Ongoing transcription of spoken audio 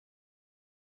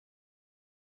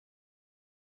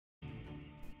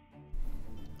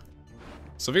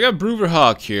So we got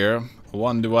Brewerhawk here. I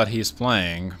wonder what he's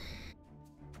playing.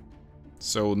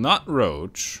 So not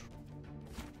Roach.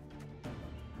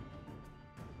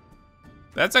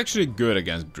 That's actually good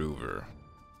against Brewer.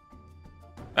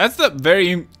 That's the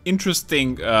very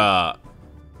interesting part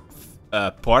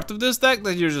of this deck,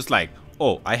 that you're just like,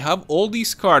 oh, I have all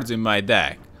these cards in my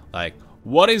deck. Like,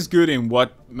 what is good in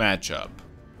what matchup?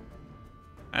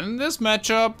 And in this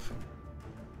matchup,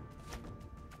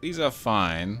 these are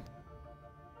fine.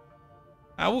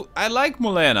 I like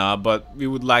Molena, but we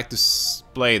would like to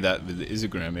play that with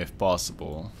Isegrim if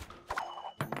possible.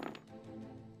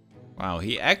 Wow,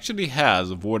 he actually has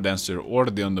a War Dancer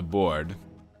already on the board.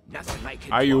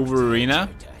 Are you over Arena?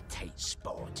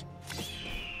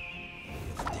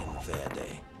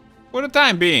 For the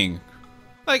time being.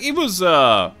 Like, it was,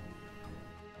 well,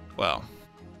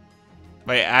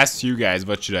 I asked you guys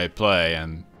what should I play,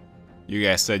 and you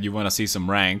guys said you want to see some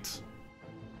ranked.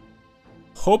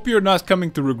 Hope you're not coming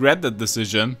to regret that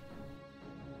decision.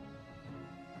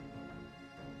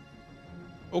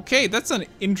 Okay, that's an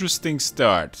interesting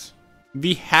start.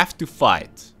 We have to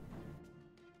fight.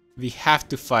 We have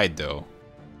to fight, though.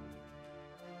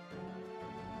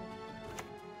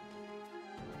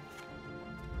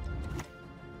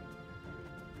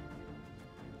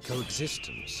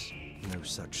 Coexistence, no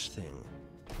such thing.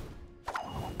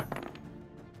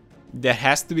 That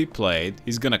has to be played.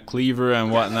 He's gonna cleaver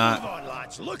and whatnot. Come on,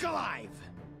 lads, look alive.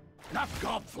 Enough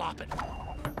gob flopping.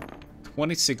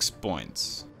 26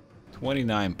 points.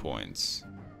 29 points.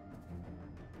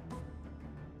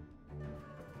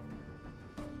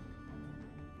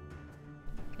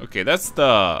 Okay, that's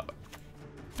the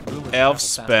elf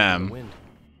spam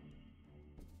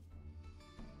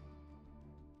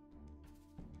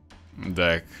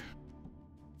deck.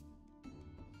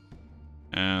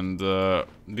 And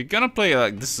we're gonna play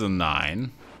like this is a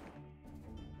 9.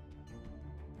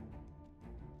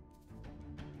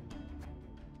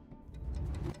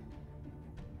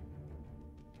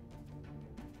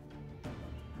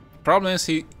 Problem is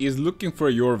he is looking for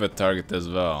a Yorvet target as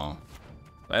well.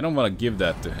 I don't want to give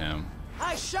that to him.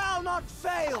 I shall not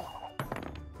fail.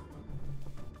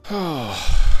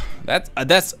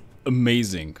 That's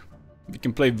amazing. We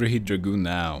can play Vrihid Dragoon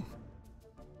now.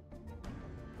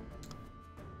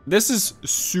 This is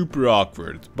super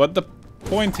awkward, but the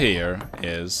point here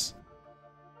is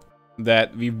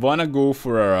that we want to go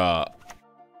for a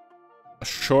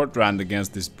short round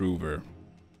against this Brewer.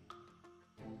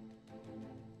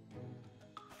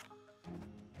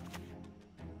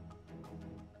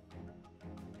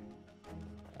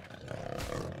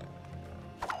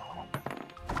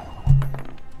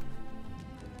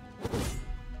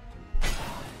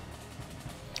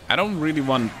 I don't really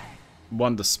want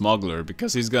the Smuggler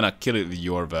because he's gonna kill it with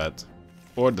Yorvet.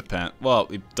 Or the well,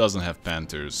 it doesn't have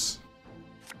Panthers.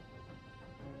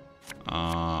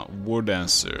 War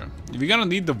Dancer. We're gonna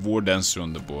need the War Dancer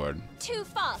on the board. Too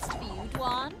fast for you,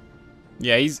 Dwan.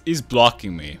 Yeah, he's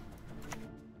blocking me.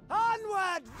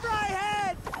 Onward,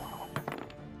 Fryhead!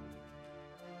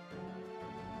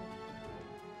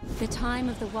 The time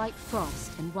of the white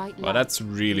frost and white light. Well, that's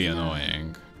really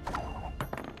annoying.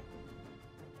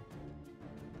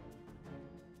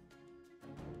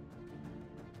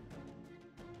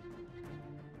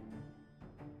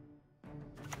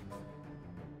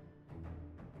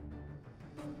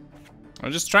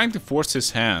 I'm just trying to force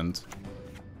his hand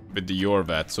with the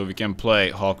Yorvet so we can play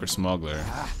Hawker Smuggler.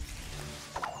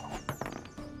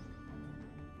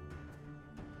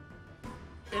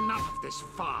 Enough of this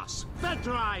farce.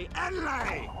 Bedry,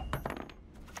 Enlay!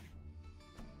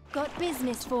 Got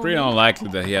business for Pretty me.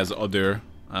 unlikely that he has other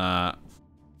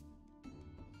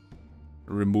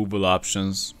removal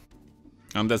options.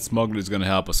 And that Smuggler is gonna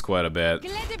help us quite a bit.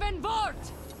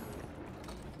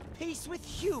 Peace with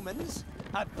humans?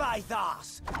 A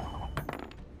Bythos!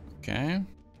 Okay.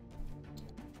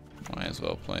 Might as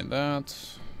well play that.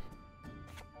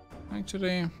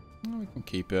 Actually, we can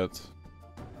keep it.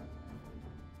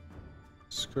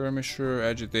 Skirmisher,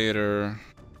 Agitator.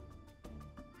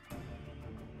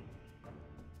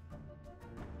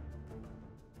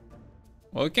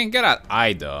 Well, we can get at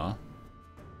Ida.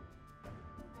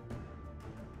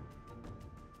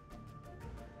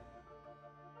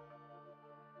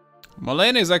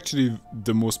 Molena is actually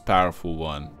the most powerful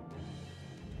one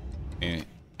in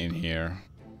here.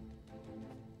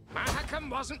 Mahakam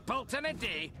wasn't built in a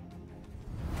day.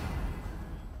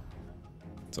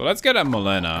 So let's get at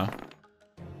Molena.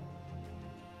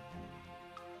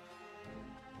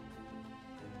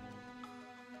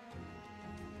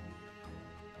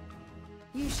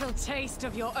 You shall taste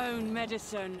of your own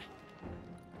medicine.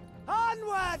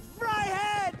 Onward,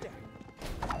 Fryhead!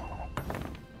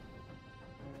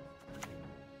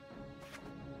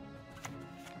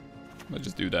 Let's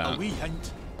just do A that. wee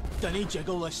hint. Dinny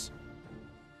jiggle this.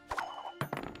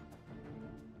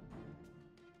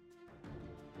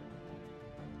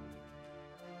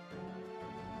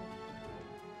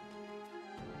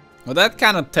 Well, that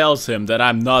kind of tells him that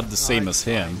I'm not the same as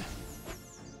him.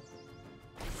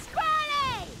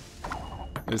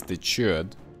 At least it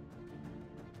should.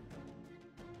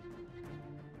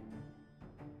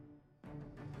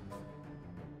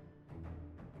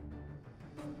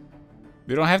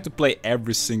 We don't have to play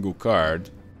every single card,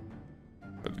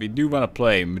 but we do want to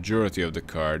play majority of the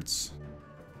cards.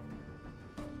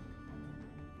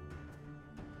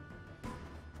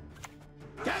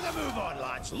 Get a move on,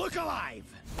 lads. Look alive.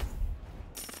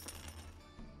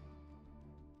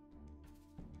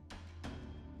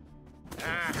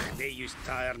 Ah, they used to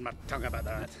tire my tongue about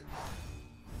that.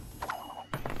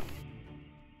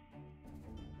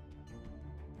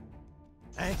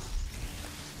 Eh?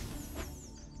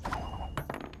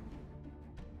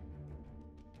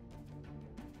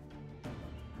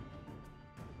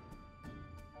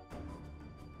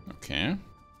 Okay.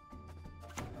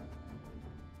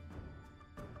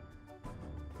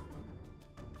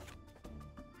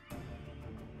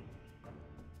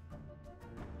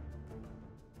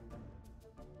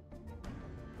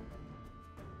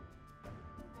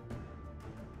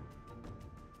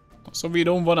 So we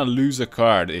don't want to lose a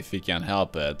card if we can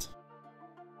help it.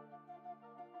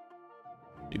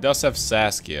 He does have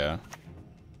Saskia.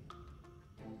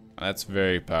 That's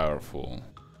very powerful.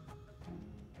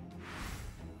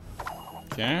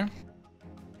 Okay.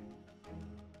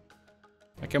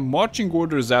 Like, marching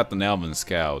orders out an Elven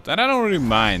Scout. And I don't really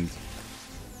mind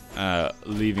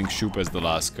leaving Shupe as the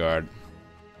last card.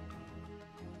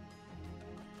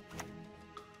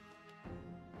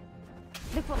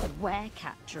 Look what the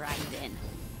werecat dragged in.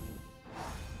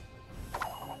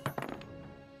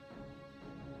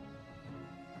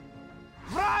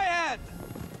 Riot!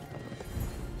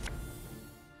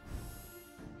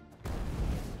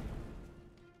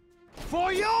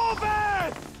 For your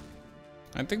best!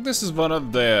 I think this is one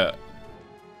of the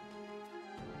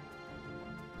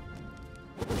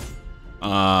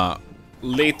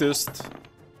latest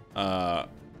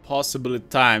possible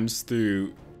times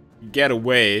to get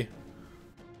away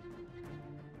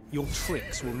Your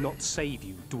tricks will not save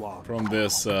you, Dwarf. from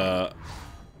this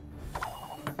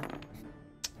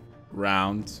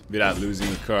round without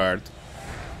losing a card.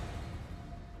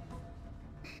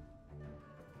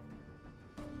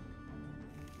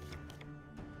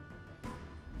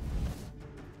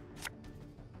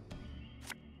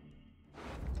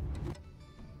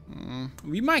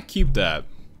 We might keep that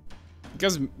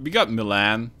because we got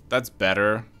Milan. That's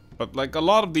better, but like a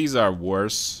lot of these are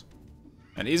worse,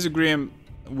 and Isegrim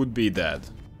would be dead.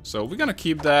 So we're gonna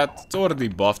keep that. It's already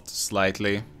buffed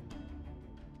slightly.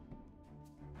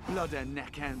 Blood and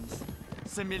neck ends.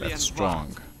 That's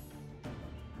strong.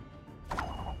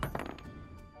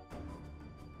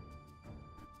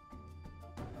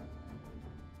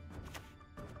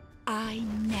 I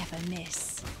never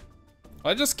miss.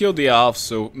 I just killed the elf,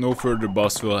 so no further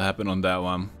buffs will happen on that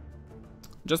one.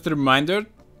 Just a reminder,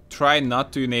 try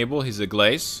not to enable his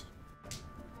glaze.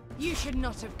 You should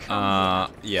not have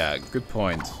come here. Yeah, good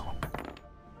point.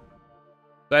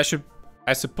 I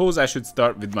suppose I should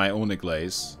start with my own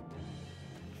glaze.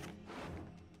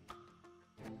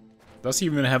 Does he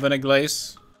even have an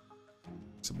glaze?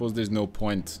 Suppose there's no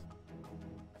point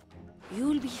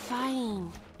You'll be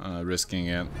fine. risking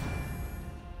it.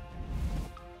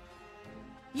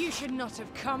 You should not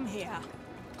have come here.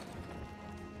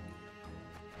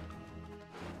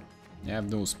 I have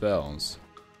no spells.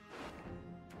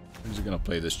 Who's gonna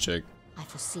play this chick? I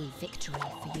foresee victory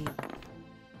for you.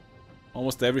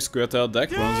 Almost every square tile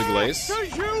deck runs a glaze.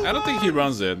 I don't think he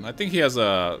runs it. I think he has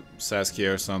a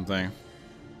Saskia or something.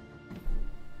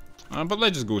 But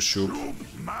let's just go Shupe.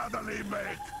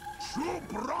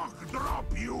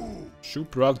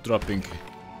 Shupe rock dropping.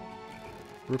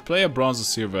 Replay a bronze or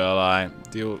silver ally.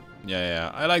 Deal.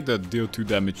 Yeah. I like the deal 2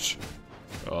 damage.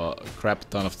 Crap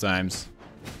ton of times.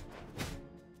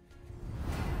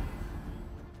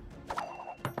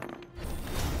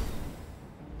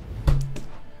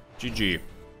 GG.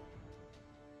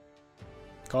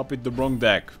 Copied the wrong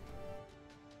deck.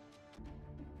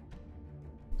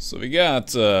 So we got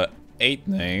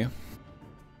 8-nay.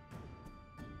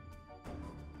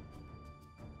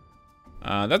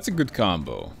 That's a good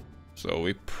combo. So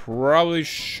we probably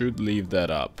should leave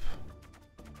that up.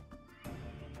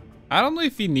 I don't know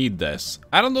if we need this.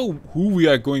 I don't know who we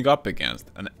are going up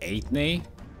against. An 8-nay?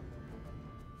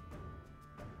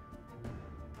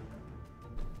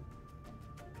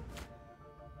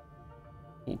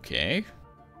 Okay.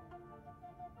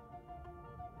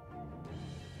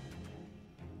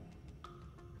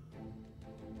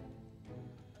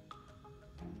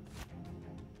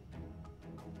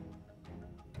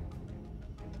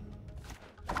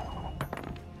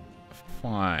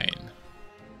 Fine.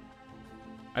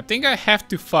 I think I have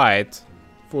to fight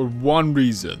for one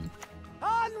reason.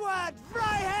 Onward,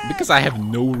 Freiheit! Because I have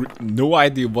no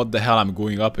idea what the hell I'm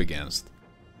going up against.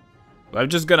 I'm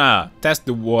just gonna test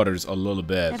the waters a little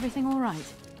bit. Everything all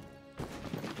right?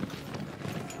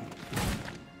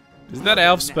 Is that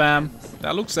elf spam?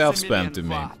 That looks elf spam to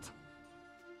me.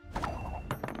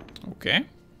 Okay.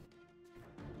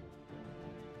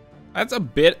 That's a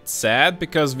bit sad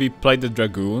because we played the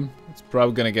Dragoon. It's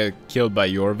probably gonna get killed by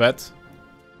your vet.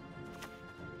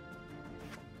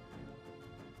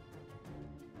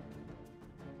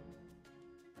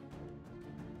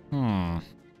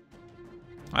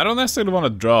 I don't necessarily want to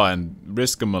draw and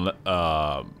risk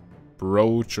a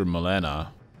Roach or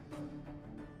Malena.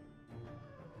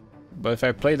 But if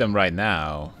I play them right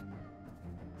now,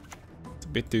 it's a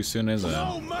bit too soon, isn't it?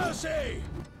 No mercy!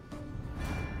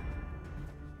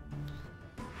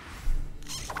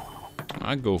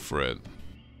 I go for it.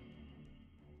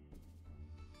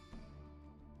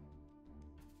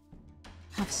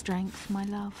 Have strength, my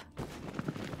love.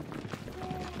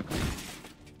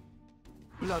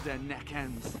 Blood and neck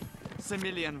ends.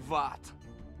 Similian Vat.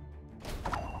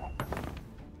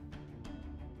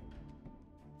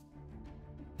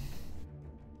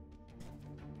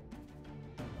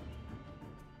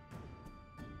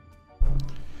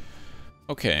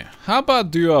 Okay, how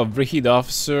about do a Reheat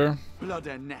Officer Blood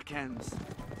and neck ends.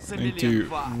 into Similian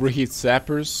Vat. Reheat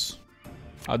Sappers?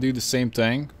 I'll do the same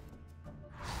thing.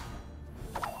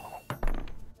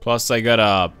 Plus I got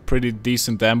a pretty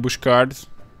decent ambush card.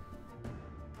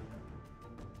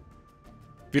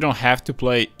 We don't have to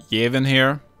play Yevon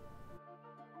here.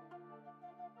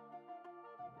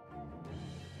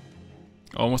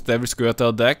 Almost every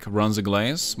Squirtle deck runs a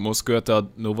Glaze. Most Squirtle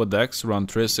Nova decks run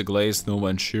Triss, a Glaze, Nova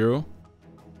and Shiro.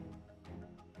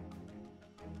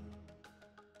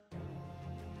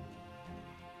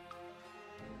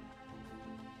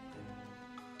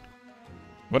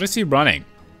 What is he running?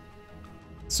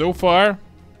 So far,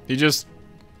 he just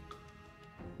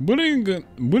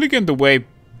mulliganed away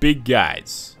big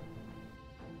guys.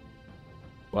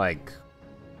 Like,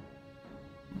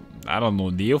 I don't know,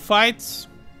 neophytes?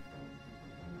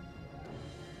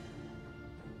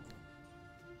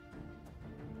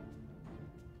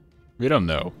 We don't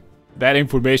know. That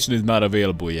information is not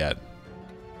available yet.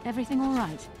 Everything all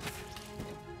right?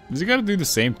 Is he gonna do the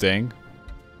same thing?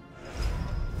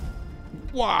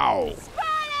 Wow!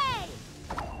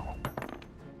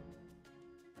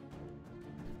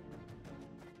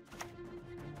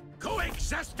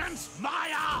 Coexistence my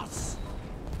ass!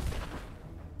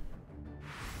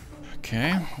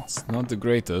 Okay, it's not the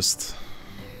greatest.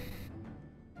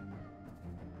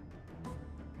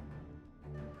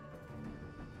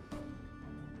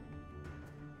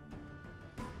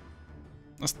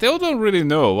 I still don't really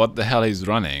know what the hell he's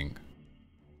running.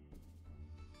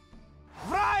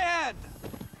 Freiheit!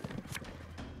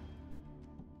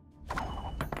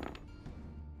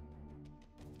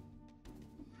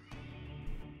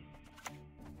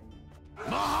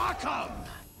 Mahakam!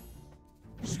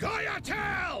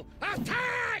 Scoia'tael!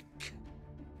 Attack!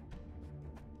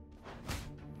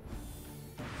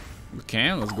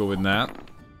 Okay, let's go with that.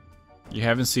 You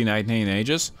haven't seen Igni in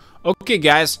ages? Okay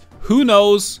guys, who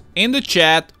knows in the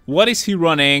chat what is he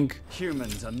running?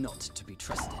 Humans are not to be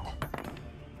trusted.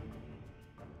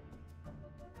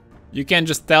 You can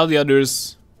just tell the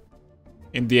others.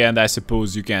 In the end, I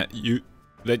suppose you can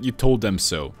that you told them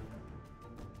so.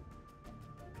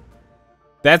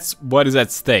 That's what is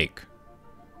at stake.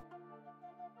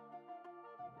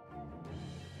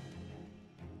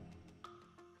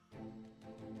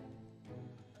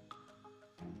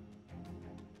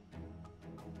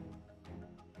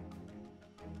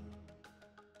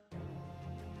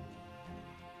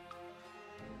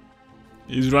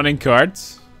 He's running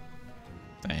cards.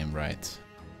 Damn right.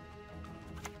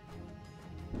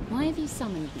 Why have you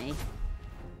summoned me?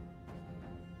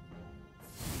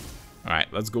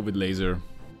 Alright, let's go with laser.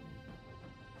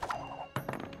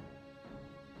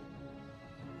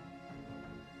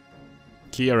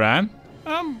 Kieran?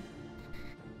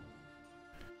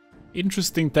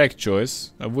 Interesting tech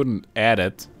choice. I wouldn't add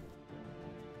it.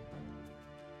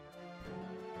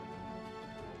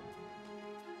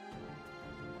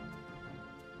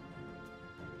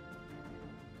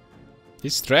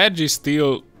 His strategy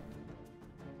still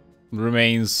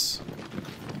remains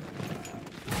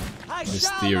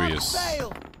mysterious.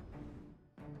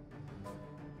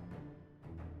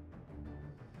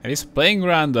 And he's playing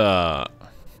around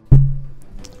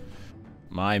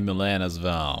my Milan as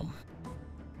well.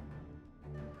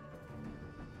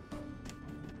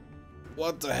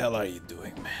 What the hell are you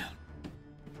doing, man?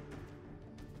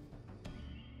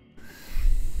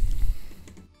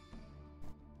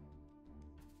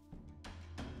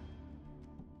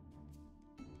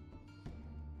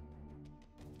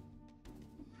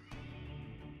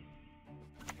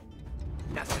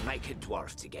 take a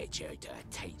dwarf to get you to a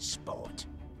tight spot.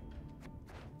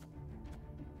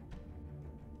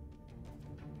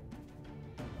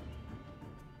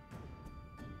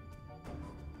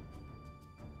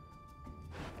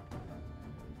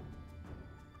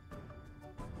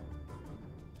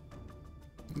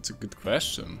 That's a good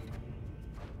question.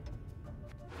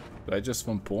 Do I just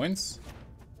want points?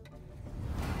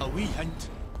 A wee hint.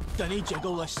 Dunny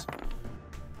jiggle this.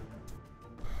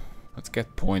 Let's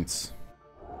get points.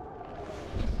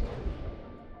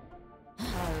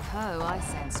 Ho ho, I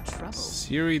sense trouble.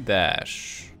 Siri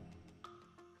Dash.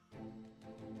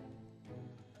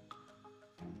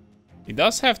 He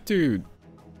does have to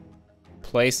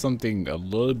play something a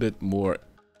little bit more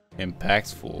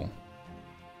impactful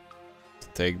to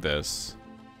take this.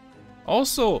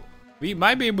 Also, we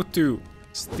might be able to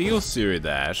steal Siri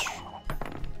Dash.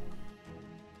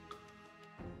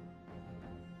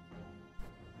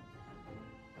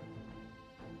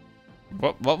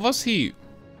 What was he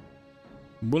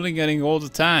mulliganing all the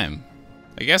time?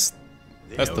 I guess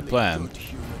that's the plan.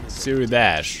 Siri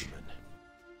Dash.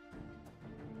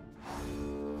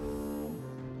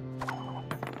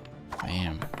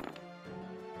 Damn.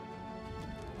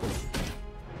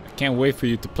 I can't wait for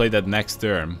you to play that next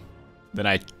term. Then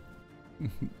I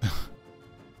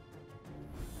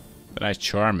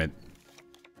charm it.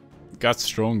 It got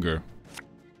stronger.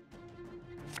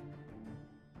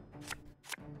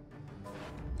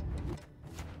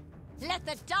 Let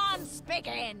the dance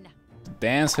begin. The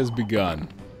dance has begun.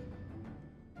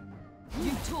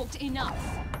 You talked enough.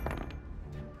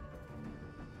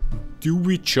 Do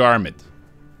we charm it?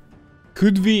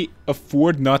 Could we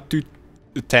afford not to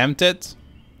attempt it?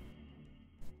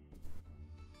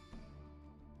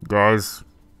 Guys,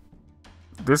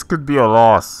 this could be a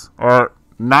loss. Our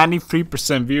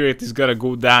 93% view rate is gonna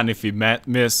go down if we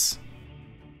miss.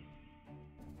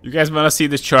 You guys wanna see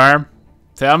the charm?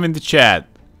 Tell me in the chat.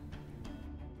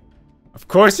 Of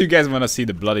course you guys wanna see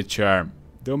the bloody charm.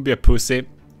 Don't be a pussy.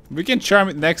 We can charm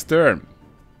it next turn.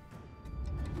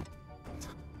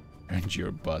 Earned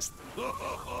your bust.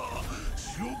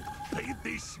 Shupe paid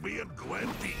this me and Gwent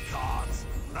cards.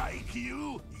 Like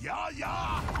you? Yeah.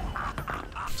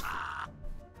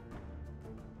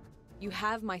 You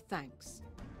have my thanks.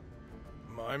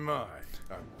 My.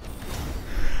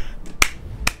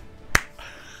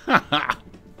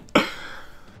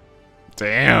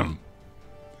 Damn.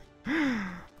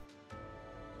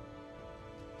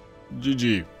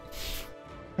 GG.